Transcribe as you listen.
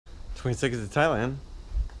20 seconds to Thailand.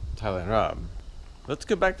 Thailand Rob. Let's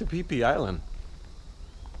go back to Phi Phi Island.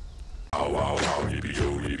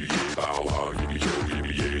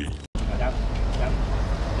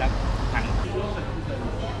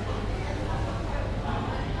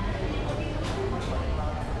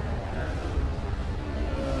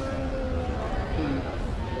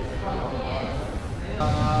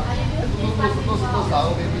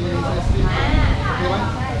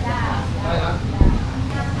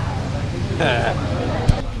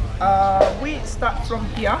 We start from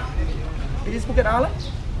here. It is Phuket Island.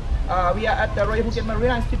 We are at the Royal Phuket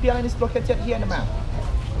Marina, and Phi Phi Island is located here in the map,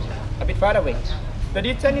 a bit far away. The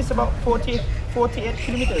distance is about 48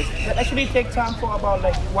 kilometers. That actually takes time for about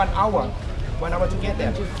like 1 hour to get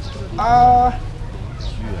there.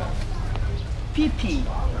 Phi Phi.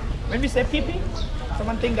 When we say Phi Phi,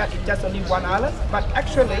 someone think that it's just only one island, but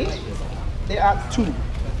actually there are two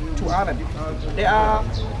islands. There are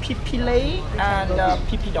Phi Phi Lay and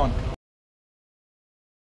Phi Phi Don.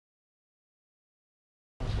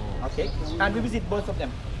 Okay, and we visit both of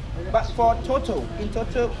them. But in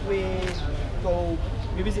total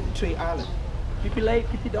we visit 3 islands: Phi Phi Lay,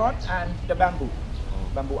 Phi Phi Don, and the Bamboo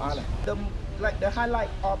Island. The highlight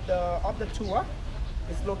of the tour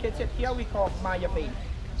is located here. We call Maya Bay.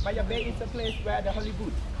 Maya Bay is a place where the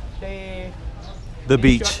Hollywood they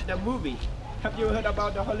beach. shot the movie. Have you heard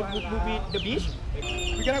about the Hollywood movie The Beach?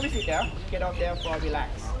 We're gonna visit there. Get out there for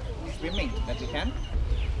relax swimming that we can.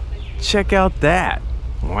 Check out that.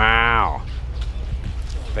 Wow.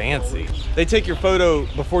 Fancy. They take your photo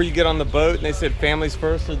before you get on the boat and they said families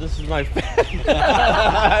first, so this is my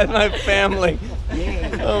my family.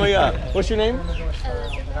 Yeah. Oh my god. What's your name?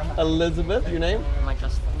 Elizabeth. Your name? My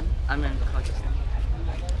Justin. I'm in Justin.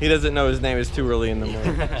 He doesn't know his name, it's too early in the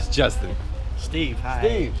morning. It's Justin. Steve. Hi.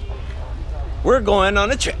 Steve. We're going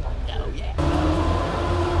on a trip. Oh yeah.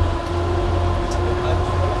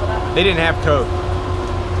 They didn't have Coke.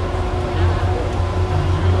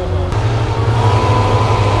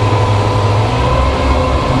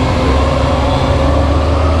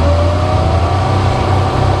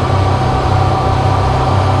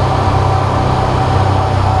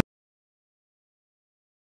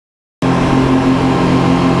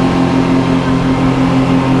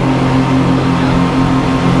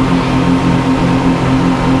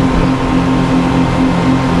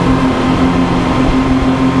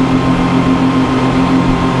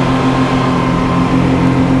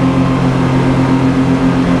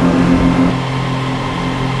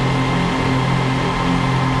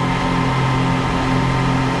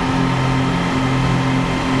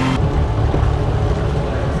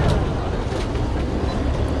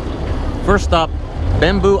 First stop,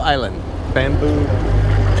 Bamboo Island. Bamboo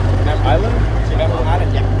Island? Bamboo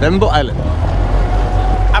Island, yeah. Bamboo Island.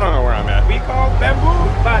 I don't know where I'm at. We call bamboo,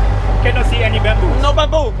 but cannot see any bamboo. No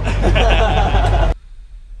bamboo!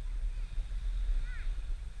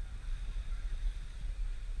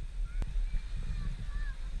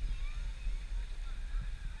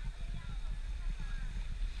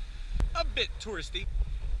 A bit touristy.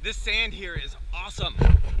 This sand here is awesome.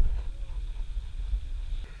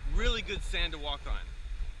 Really good sand to walk on.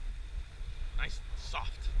 Nice,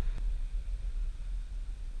 soft.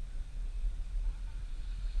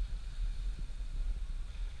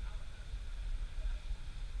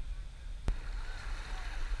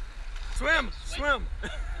 Swim, swim,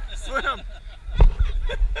 swim.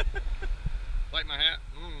 Like my hat?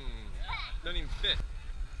 Doesn't even fit.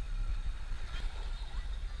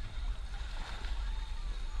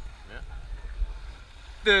 Yeah.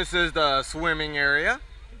 This is the swimming area.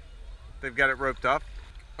 They've got it roped off.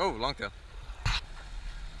 Oh, longtail.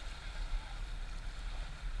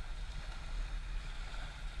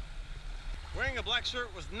 Wearing a black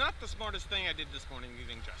shirt was not the smartest thing I did this morning,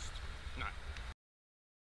 leaving just not.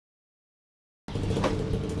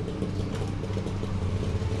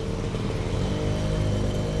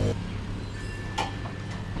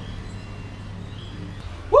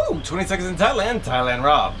 Woo! 20 seconds in Thailand, Thailand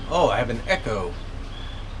Rob. Oh, I have an echo.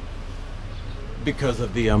 Because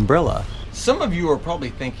of the umbrella. Some of you are probably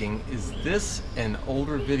thinking, is this an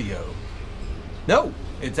older video? No,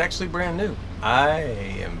 it's actually brand new. I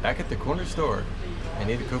am back at the corner store. I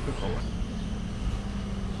need a Coca-Cola.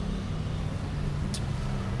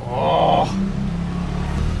 Oh,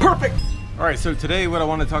 perfect. All right, so today what I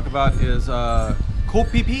want to talk about is Koh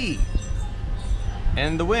Phi Phi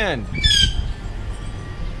and the wind.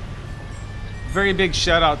 Very big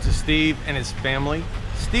shout out to Steve and his family.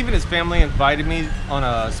 Steve and his family invited me on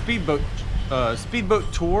a speedboat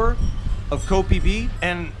tour of Koh Phi Phi,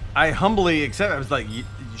 and I humbly accepted. I was like,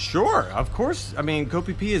 sure, of course. I mean, Koh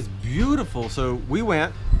Phi Phi is beautiful. So we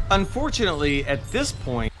went. Unfortunately, at this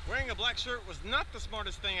point, wearing a black shirt was not the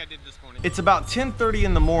smartest thing I did this morning. It's about 10:30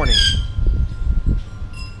 in the morning.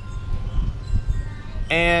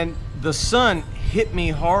 And the sun hit me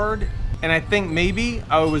hard, and I think maybe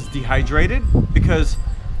I was dehydrated because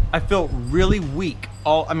I felt really weak.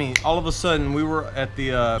 All of a sudden we were at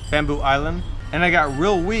the Bamboo Island, and I got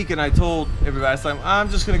real weak, and I told everybody, I was like, I'm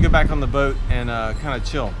just gonna get back on the boat and kind of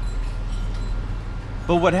chill.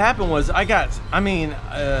 But what happened was I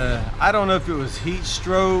don't know if it was heat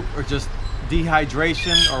stroke or just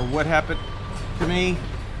dehydration or what happened to me,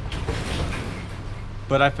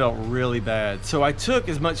 but I felt really bad. So I took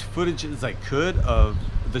as much footage as I could of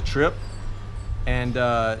the trip, and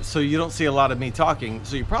so you don't see a lot of me talking.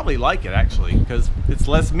 So you probably like it actually, because it's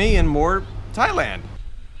less me and more Thailand.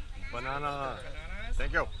 Banana.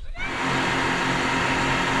 Thank you.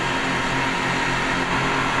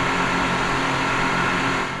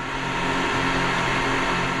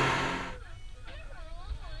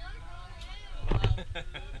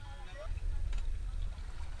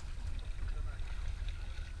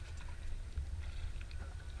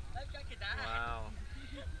 Wow.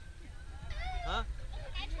 Huh?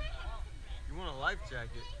 You want a life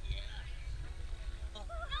jacket?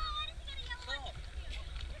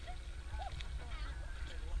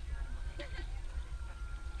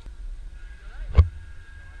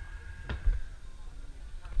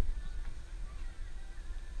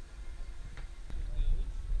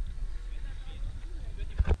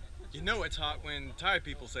 You know it's hot when Thai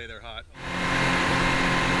people say they're hot.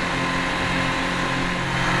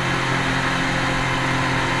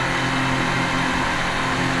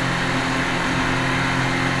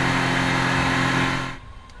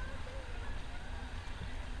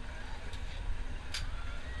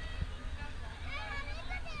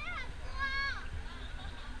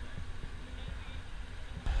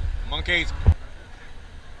 Monkeys.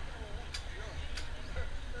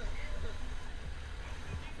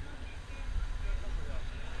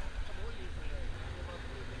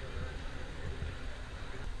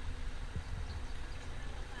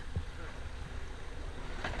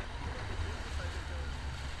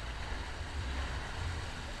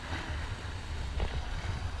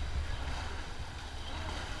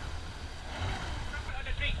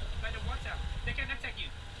 They can attack you.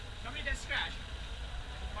 Normally they scratch.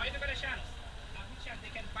 Or if they got a chance, good chance they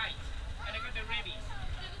can bite. And they got the rabies.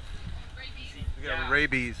 Rabies? We got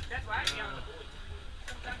rabies. That's why we have the food.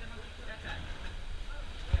 Sometimes the monkey could attack.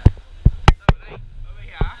 So like over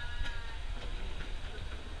here.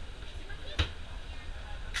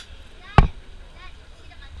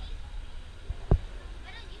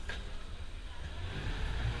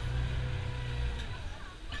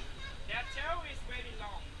 Their tail is very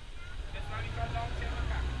long. That's why we call long tail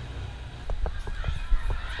macaque.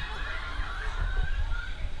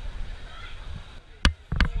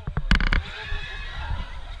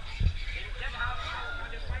 That's how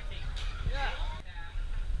they're fighting. Yeah.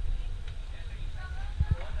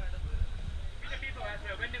 With the people as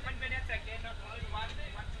well. When they attack, they're not only one to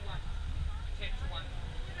one. 10 to 1.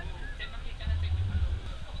 10 monkeys can attack you.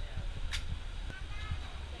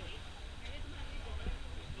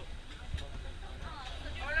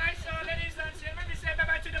 Alright, so ladies and gentlemen, we say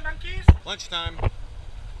bye-bye to the monkeys. Lunchtime.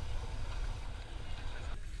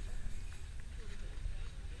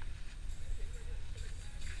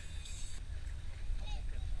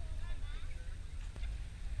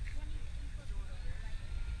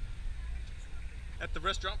 At the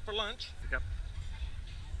restaurant for lunch. Yep.